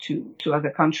to other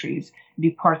countries,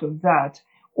 be part of that,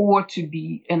 or to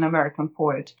be an American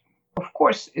poet. Of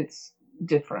course, it's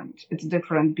different. It's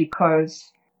different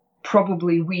because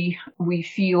probably we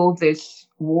feel this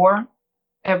war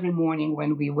every morning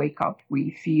when we wake up.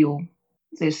 We feel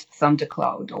this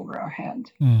thundercloud over our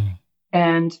head,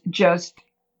 and just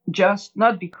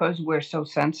not because we're so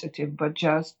sensitive, but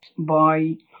just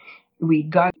we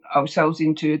got ourselves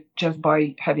into it just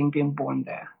by having been born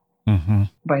there,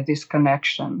 by this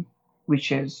connection,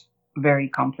 which is very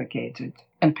complicated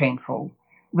and painful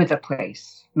with a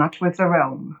place, not with the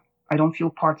realm. I don't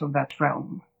feel part of that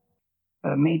realm.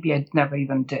 Maybe I never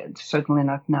even did, certainly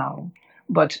not now.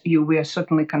 But we are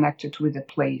certainly connected with a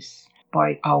place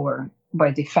by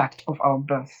the fact of our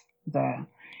birth there.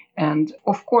 And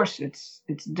of course, it's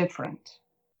different.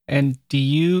 And do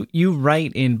you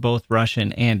write in both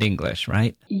Russian and English,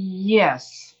 right?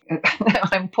 Yes.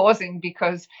 I'm pausing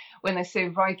because when I say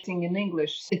writing in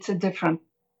English, it's a different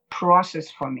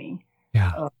process for me.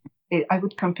 Yeah. I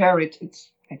would compare it.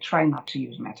 I try not to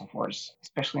use metaphors,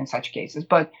 especially in such cases,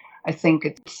 but I think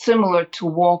it's similar to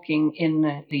walking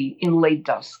in late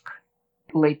dusk,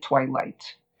 late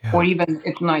twilight, or even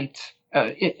at night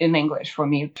in English, for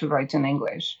me to write in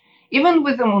English, even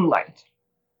with the moonlight,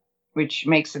 which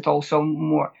makes it also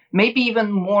maybe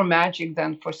even more magic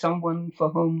than for someone for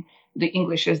whom the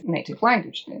English is native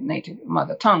language, the native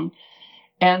mother tongue.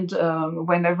 And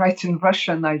when I write in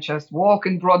Russian, I just walk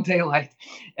in broad daylight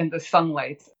in the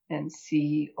sunlight and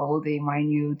see all the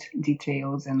minute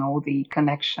details and all the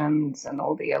connections and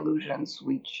all the allusions,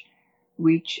 which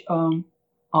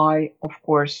I, of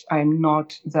course, I'm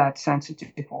not that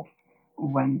sensitive of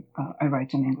when I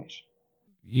write in English.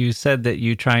 You said that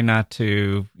you try not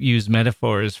to use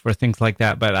metaphors for things like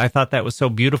that, but I thought that was so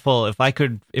beautiful. If I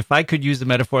could use a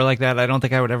metaphor like that, I don't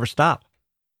think I would ever stop.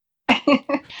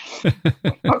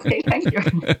 Okay, thank you.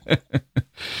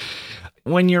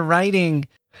 When you're writing,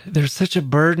 there's such a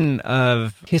burden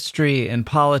of history and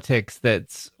politics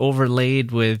that's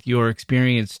overlaid with your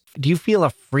experience. Do you feel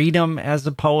a freedom as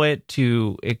a poet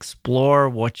to explore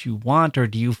what you want, or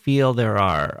do you feel there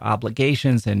are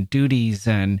obligations and duties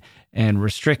and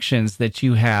restrictions that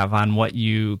you have on what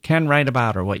you can write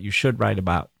about or what you should write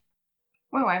about?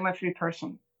 Well, I'm a free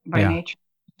person by nature.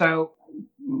 So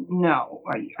no,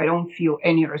 I don't feel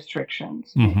any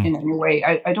restrictions in any way.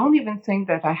 I don't even think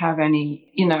that I have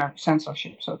any inner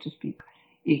censorship, so to speak,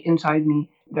 inside me.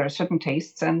 There are certain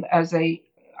tastes, and I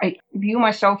view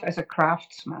myself as a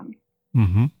craftsman.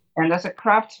 And as a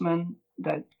craftsman,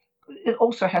 that it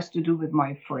also has to do with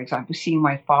for example, seeing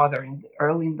my father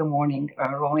early in the morning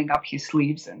rolling up his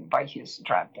sleeves and by his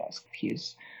draft desk,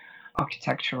 his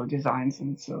architectural designs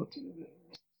and so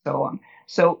on.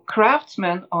 So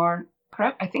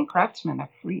I think craftsmen are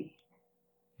free.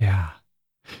 Yeah.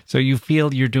 So you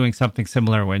feel you're doing something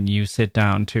similar when you sit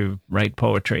down to write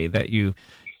poetry, that you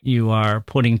are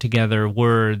putting together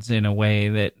words in a way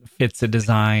that fits a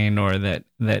design or that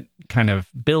kind of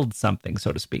builds something,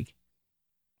 so to speak.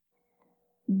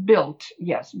 Built,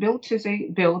 yes.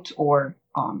 Built or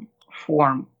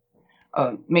form.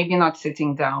 Maybe not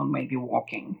sitting down, maybe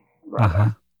walking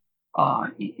rather.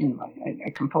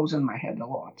 I compose in my head a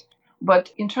lot.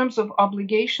 But in terms of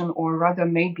obligation, or rather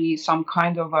maybe some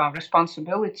kind of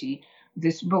responsibility,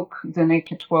 this book, The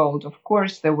Naked World, of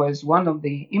course, there was one of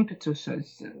the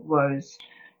impetuses was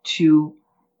to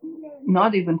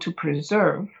not even to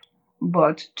preserve,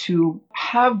 but to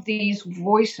have these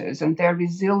voices and their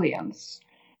resilience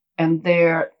and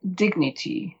their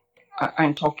dignity.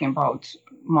 I'm talking about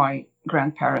my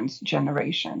grandparents'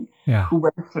 generation, who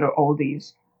went through all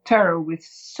these terror with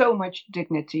so much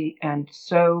dignity and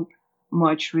so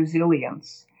much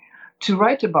resilience. To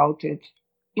write about it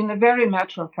in a very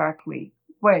matter-of-factly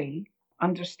way,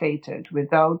 understated,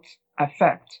 without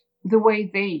affect, the way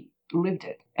they lived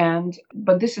it.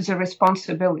 But this is a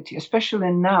responsibility,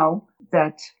 especially now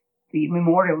that the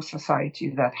Memorial Society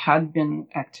that had been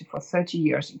active for 30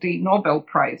 years, the Nobel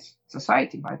Prize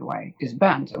Society, by the way, is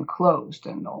banned and closed,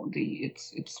 and all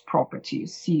its property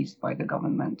is seized by the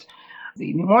government.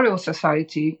 The Memorial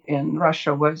Society in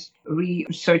Russia was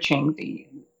researching the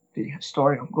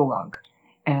story of Gulag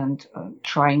and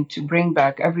trying to bring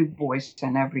back every voice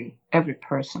and every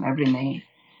person, every name.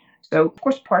 So, of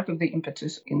course, part of the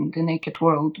impetus in The Naked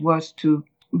World was to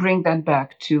bring that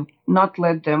back, to not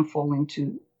let them fall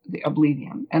into the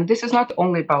oblivion. And this is not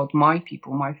only about my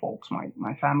people, my folks,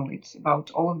 my family. It's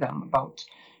about all of them, about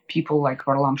people like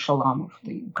Varlam Shalamov,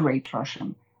 the great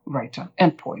Russian writer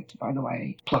and poet, by the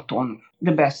way, Platonov.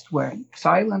 The best were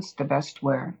silenced, the best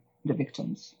were the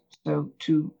victims. So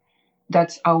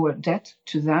that's our debt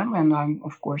to them. And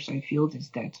I feel this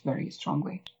debt very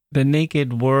strongly. The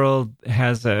Naked World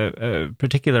has a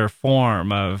particular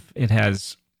form of, it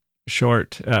has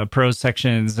short prose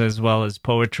sections as well as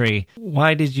poetry.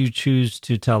 Why did you choose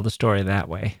to tell the story that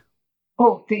way?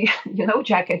 Oh,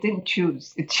 Jack, I didn't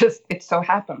choose. It so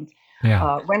happened.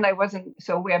 Yeah. When I wasn't,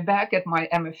 so we're back at my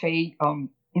MFA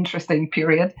interesting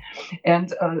period.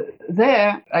 And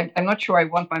there, I'm not sure I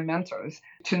want my mentors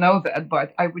to know that,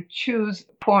 but I would choose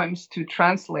poems to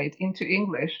translate into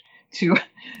English to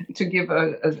give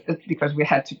because we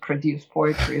had to produce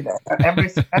poetry there every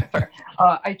semester.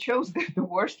 I chose the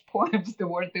worst poems,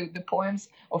 the poems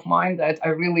of mine that I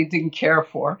really didn't care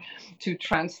for, to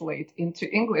translate into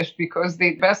English, because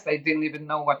the best I didn't even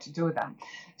know what to do with them.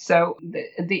 So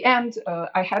at the end,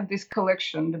 I had this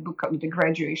collection, the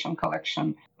graduation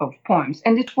collection of poems,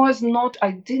 and it was not.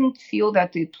 I didn't feel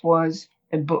that it was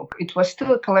a book. It was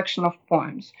still a collection of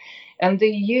poems. And the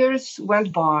years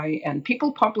went by and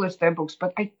people published their books,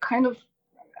 but I couldn't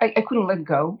let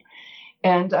go.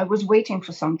 And I was waiting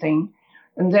for something.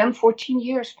 And then 14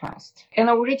 years passed. And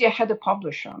I already had a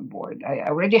publisher on board. I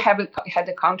already had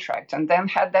a contract, and then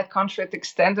had that contract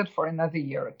extended for another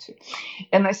year or two.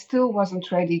 And I still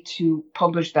wasn't ready to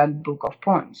publish that book of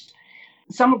poems.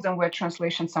 Some of them were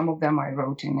translations, some of them I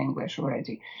wrote in English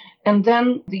already. And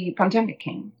then the pandemic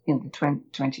came in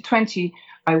 2020.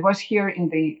 I was here in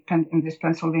this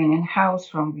Pennsylvania house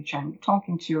from which I'm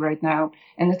talking to you right now.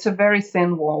 And it's a very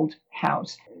thin-walled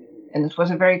house. And it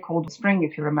was a very cold spring,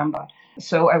 if you remember.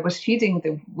 So I was feeding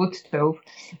the wood stove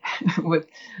with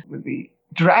the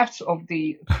drafts of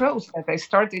the prose that I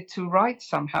started to write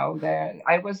somehow. There,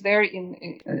 I was there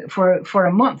for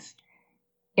a month.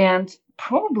 And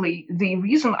probably the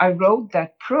reason I wrote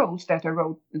that prose that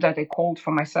I called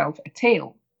for myself a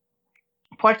tale,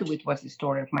 part of it was the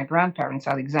story of my grandparents,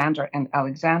 Alexander and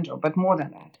Alexandra, but more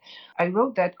than that, I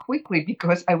wrote that quickly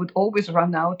because I would always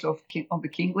run out of the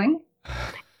Kingling.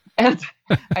 And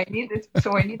I needed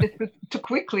to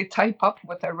quickly type up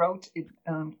what I wrote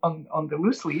on the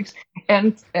loose leaves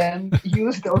and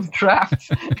use those drafts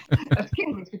as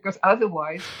Kinglings, because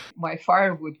otherwise my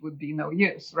firewood would be no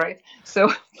use, right?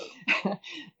 So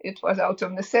it was out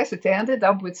of necessity. I ended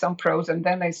up with some prose, and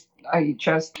then I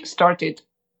just started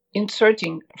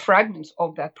inserting fragments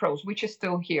of that prose, which is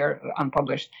still here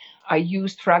unpublished. I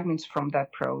used fragments from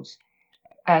that prose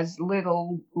as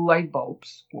little light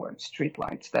bulbs or street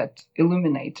lights that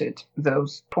illuminated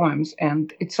those poems.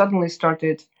 And it suddenly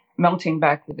started melting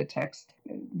back with the text.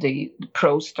 The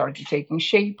prose started taking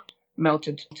shape,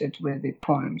 melted with the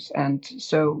poems. And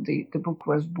so the book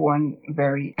was born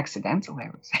very accidentally, I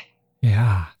would say.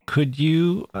 Yeah. Could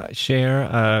you share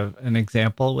an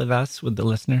example with us, with the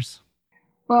listeners?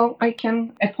 Well, I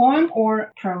can. A poem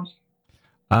or prose?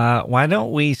 Why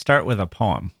don't we start with a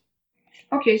poem?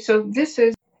 Okay, so this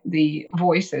is the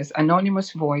voices,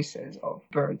 anonymous voices of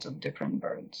different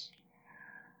birds.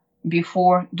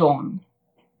 Before dawn.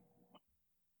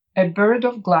 A bird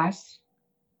of glass,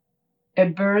 a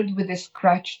bird with a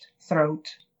scratched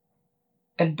throat,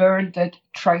 a bird that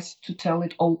tries to tell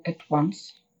it all at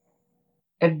once,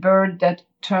 a bird that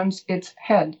turns its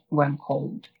head when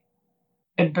called,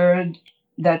 a bird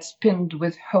that's pinned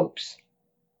with hopes,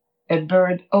 a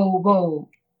bird, oh, whoa,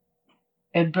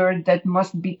 a bird that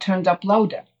must be turned up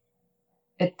louder,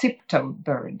 a tip-toed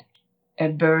bird, a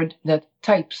bird that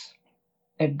types,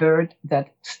 a bird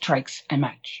that strikes a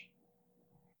match.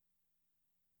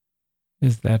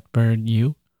 Is that bird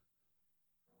you?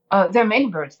 There are many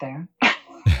birds there.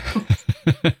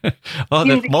 Oh,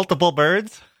 there's multiple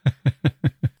birds?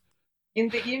 In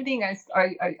the evening,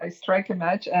 I strike a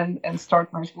match and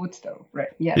start my wood stove.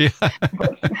 Right? Yes, yeah.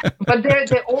 but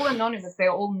they're all anonymous.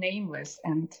 They're all nameless,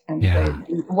 and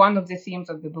one of the themes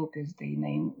of the book is the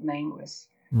nameless.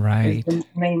 Right. The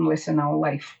nameless in our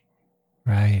life.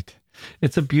 Right.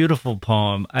 It's a beautiful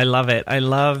poem. I love it. I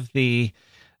love the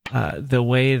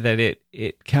way that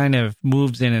it kind of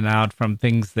moves in and out from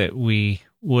things that we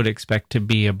would expect to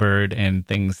be a bird and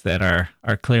things that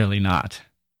are clearly not.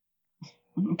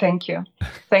 Thank you.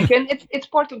 And it's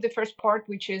part of the first part,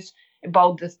 which is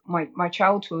about my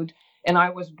childhood, and I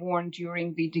was born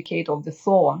during the decade of the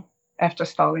thaw, after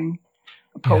Stalin,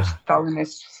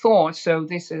 post-Stalinist thaw. So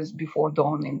this is before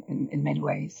dawn in many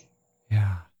ways.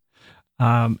 Yeah.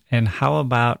 And how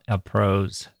about a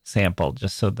prose sample,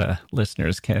 just so the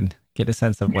listeners can get a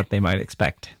sense of what they might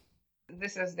expect?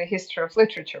 This is the history of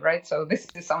literature, right? So this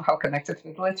is somehow connected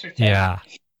with literature. Yeah.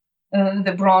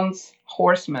 The Bronze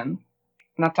Horseman.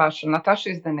 Natasha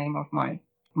is the name of my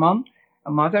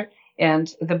mother.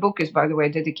 And the book is, by the way,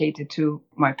 dedicated to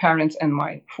my parents and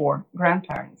my 4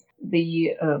 grandparents.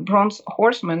 The Bronze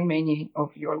Horseman, many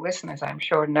of your listeners, I'm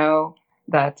sure, know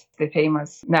that the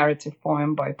famous narrative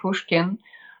poem by Pushkin.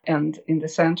 And in the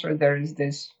center, there is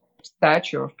this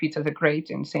statue of Peter the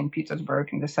Great in St.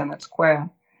 Petersburg in the Senate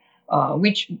Square,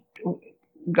 which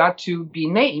got to be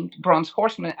named Bronze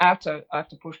Horseman after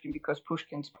Pushkin, because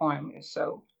Pushkin's poem is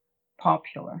so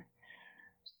popular.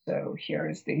 So here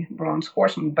is the Bronze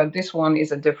Horseman, but this one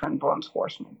is a different Bronze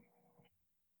Horseman.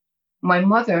 My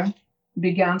mother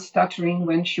began stuttering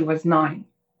when she was 9,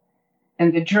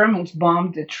 and the Germans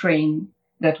bombed the train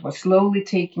that was slowly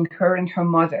taking her and her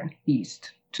mother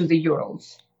east to the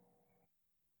Urals.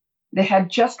 They had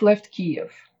just left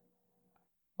Kiev,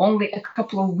 only a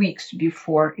couple of weeks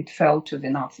before it fell to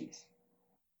the Nazis.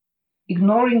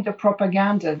 Ignoring the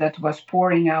propaganda that was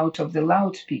pouring out of the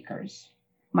loudspeakers,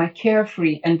 my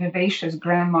carefree and vivacious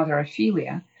grandmother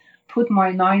Ophelia put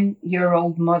my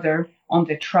 9-year-old mother on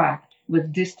the track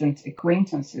with distant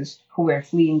acquaintances who were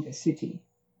fleeing the city.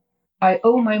 I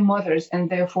owe my mother's and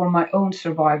therefore my own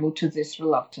survival to this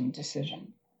reluctant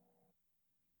decision.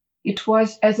 It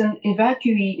was as an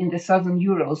evacuee in the southern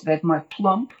Urals that my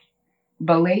plump,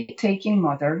 ballet-taking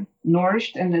mother,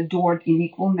 nourished and adored in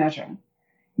equal measure,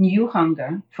 knew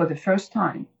hunger for the first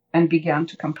time and began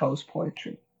to compose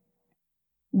poetry.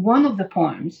 One of the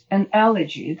poems, an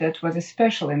elegy that was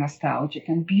especially nostalgic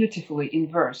and beautifully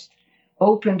inversed,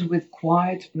 opened with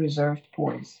quiet, reserved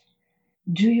poise.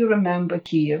 Do you remember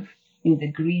Kiev in the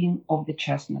green of the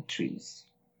chestnut trees?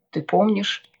 Ты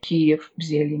помнишь Киев в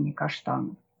зелени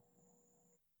каштанов?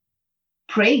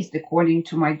 Praised, according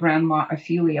to my grandma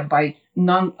Ophelia, by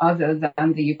none other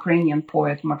than the Ukrainian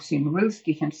poet Maxim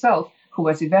Rylsky himself, who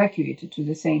was evacuated to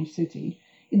the same city,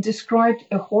 it described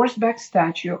a horseback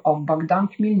statue of Bogdan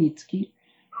Khmelnytsky,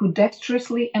 who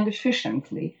dexterously and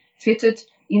efficiently fitted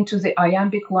into the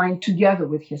iambic line together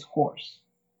with his horse.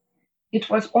 It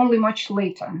was only much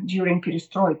later, during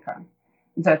Perestroika,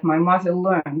 that my mother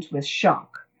learned with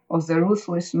shock of the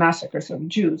ruthless massacres of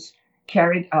Jews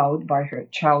carried out by her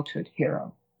childhood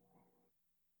hero.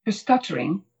 Her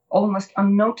stuttering, almost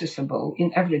unnoticeable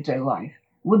in everyday life,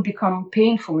 would become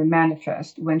painfully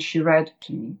manifest when she read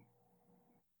to me.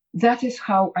 That is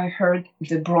how I heard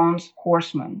the Bronze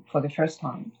Horseman for the first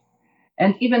time.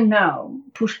 And even now,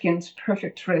 Pushkin's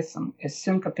perfect rhythm is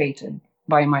syncopated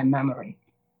by my memory.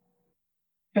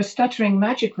 Her stuttering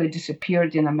magically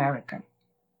disappeared in America.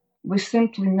 We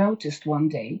simply noticed one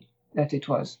day that it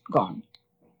was gone.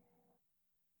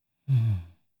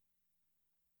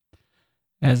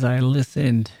 As I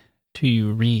listened to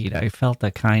you read, I felt a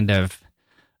kind of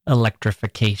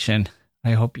electrification.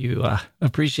 I hope you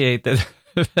appreciate that,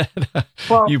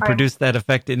 you produced that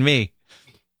effect in me.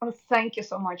 Oh, thank you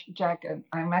so much, Jack.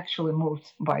 I'm actually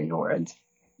moved by your words.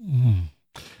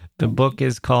 The book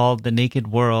is called The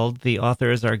Naked World. The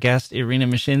author is our guest, Irina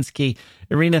Mashinski.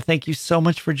 Irina, thank you so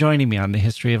much for joining me on the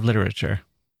History of Literature.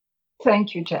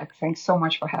 Thank you, Jack. Thanks so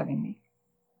much for having me.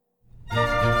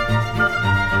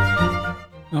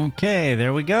 Okay,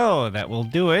 there we go. That will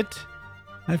do it.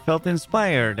 I felt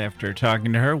inspired after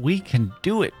talking to her. We can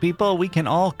do it, people. We can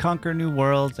all conquer new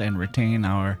worlds and retain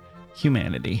our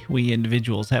humanity. We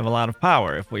individuals have a lot of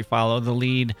power if we follow the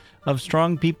lead of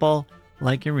strong people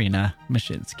like Irina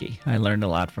Mashinski. I learned a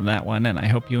lot from that one, and I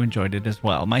hope you enjoyed it as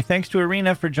well. My thanks to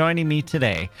Irina for joining me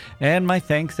today. And my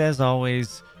thanks, as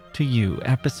always, to you,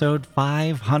 episode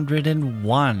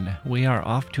 501. We are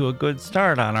off to a good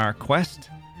start on our quest,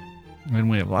 and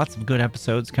we have lots of good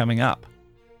episodes coming up.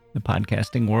 The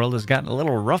podcasting world has gotten a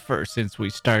little rougher since we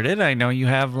started. I know you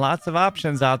have lots of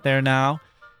options out there now,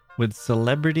 with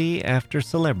celebrity after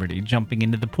celebrity jumping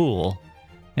into the pool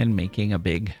and making a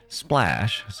big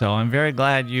splash. So I'm very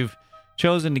glad you've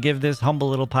chosen to give this humble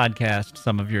little podcast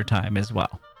some of your time as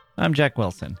well. I'm Jack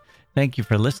Wilson. Thank you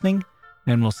for listening,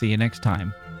 and we'll see you next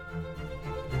time.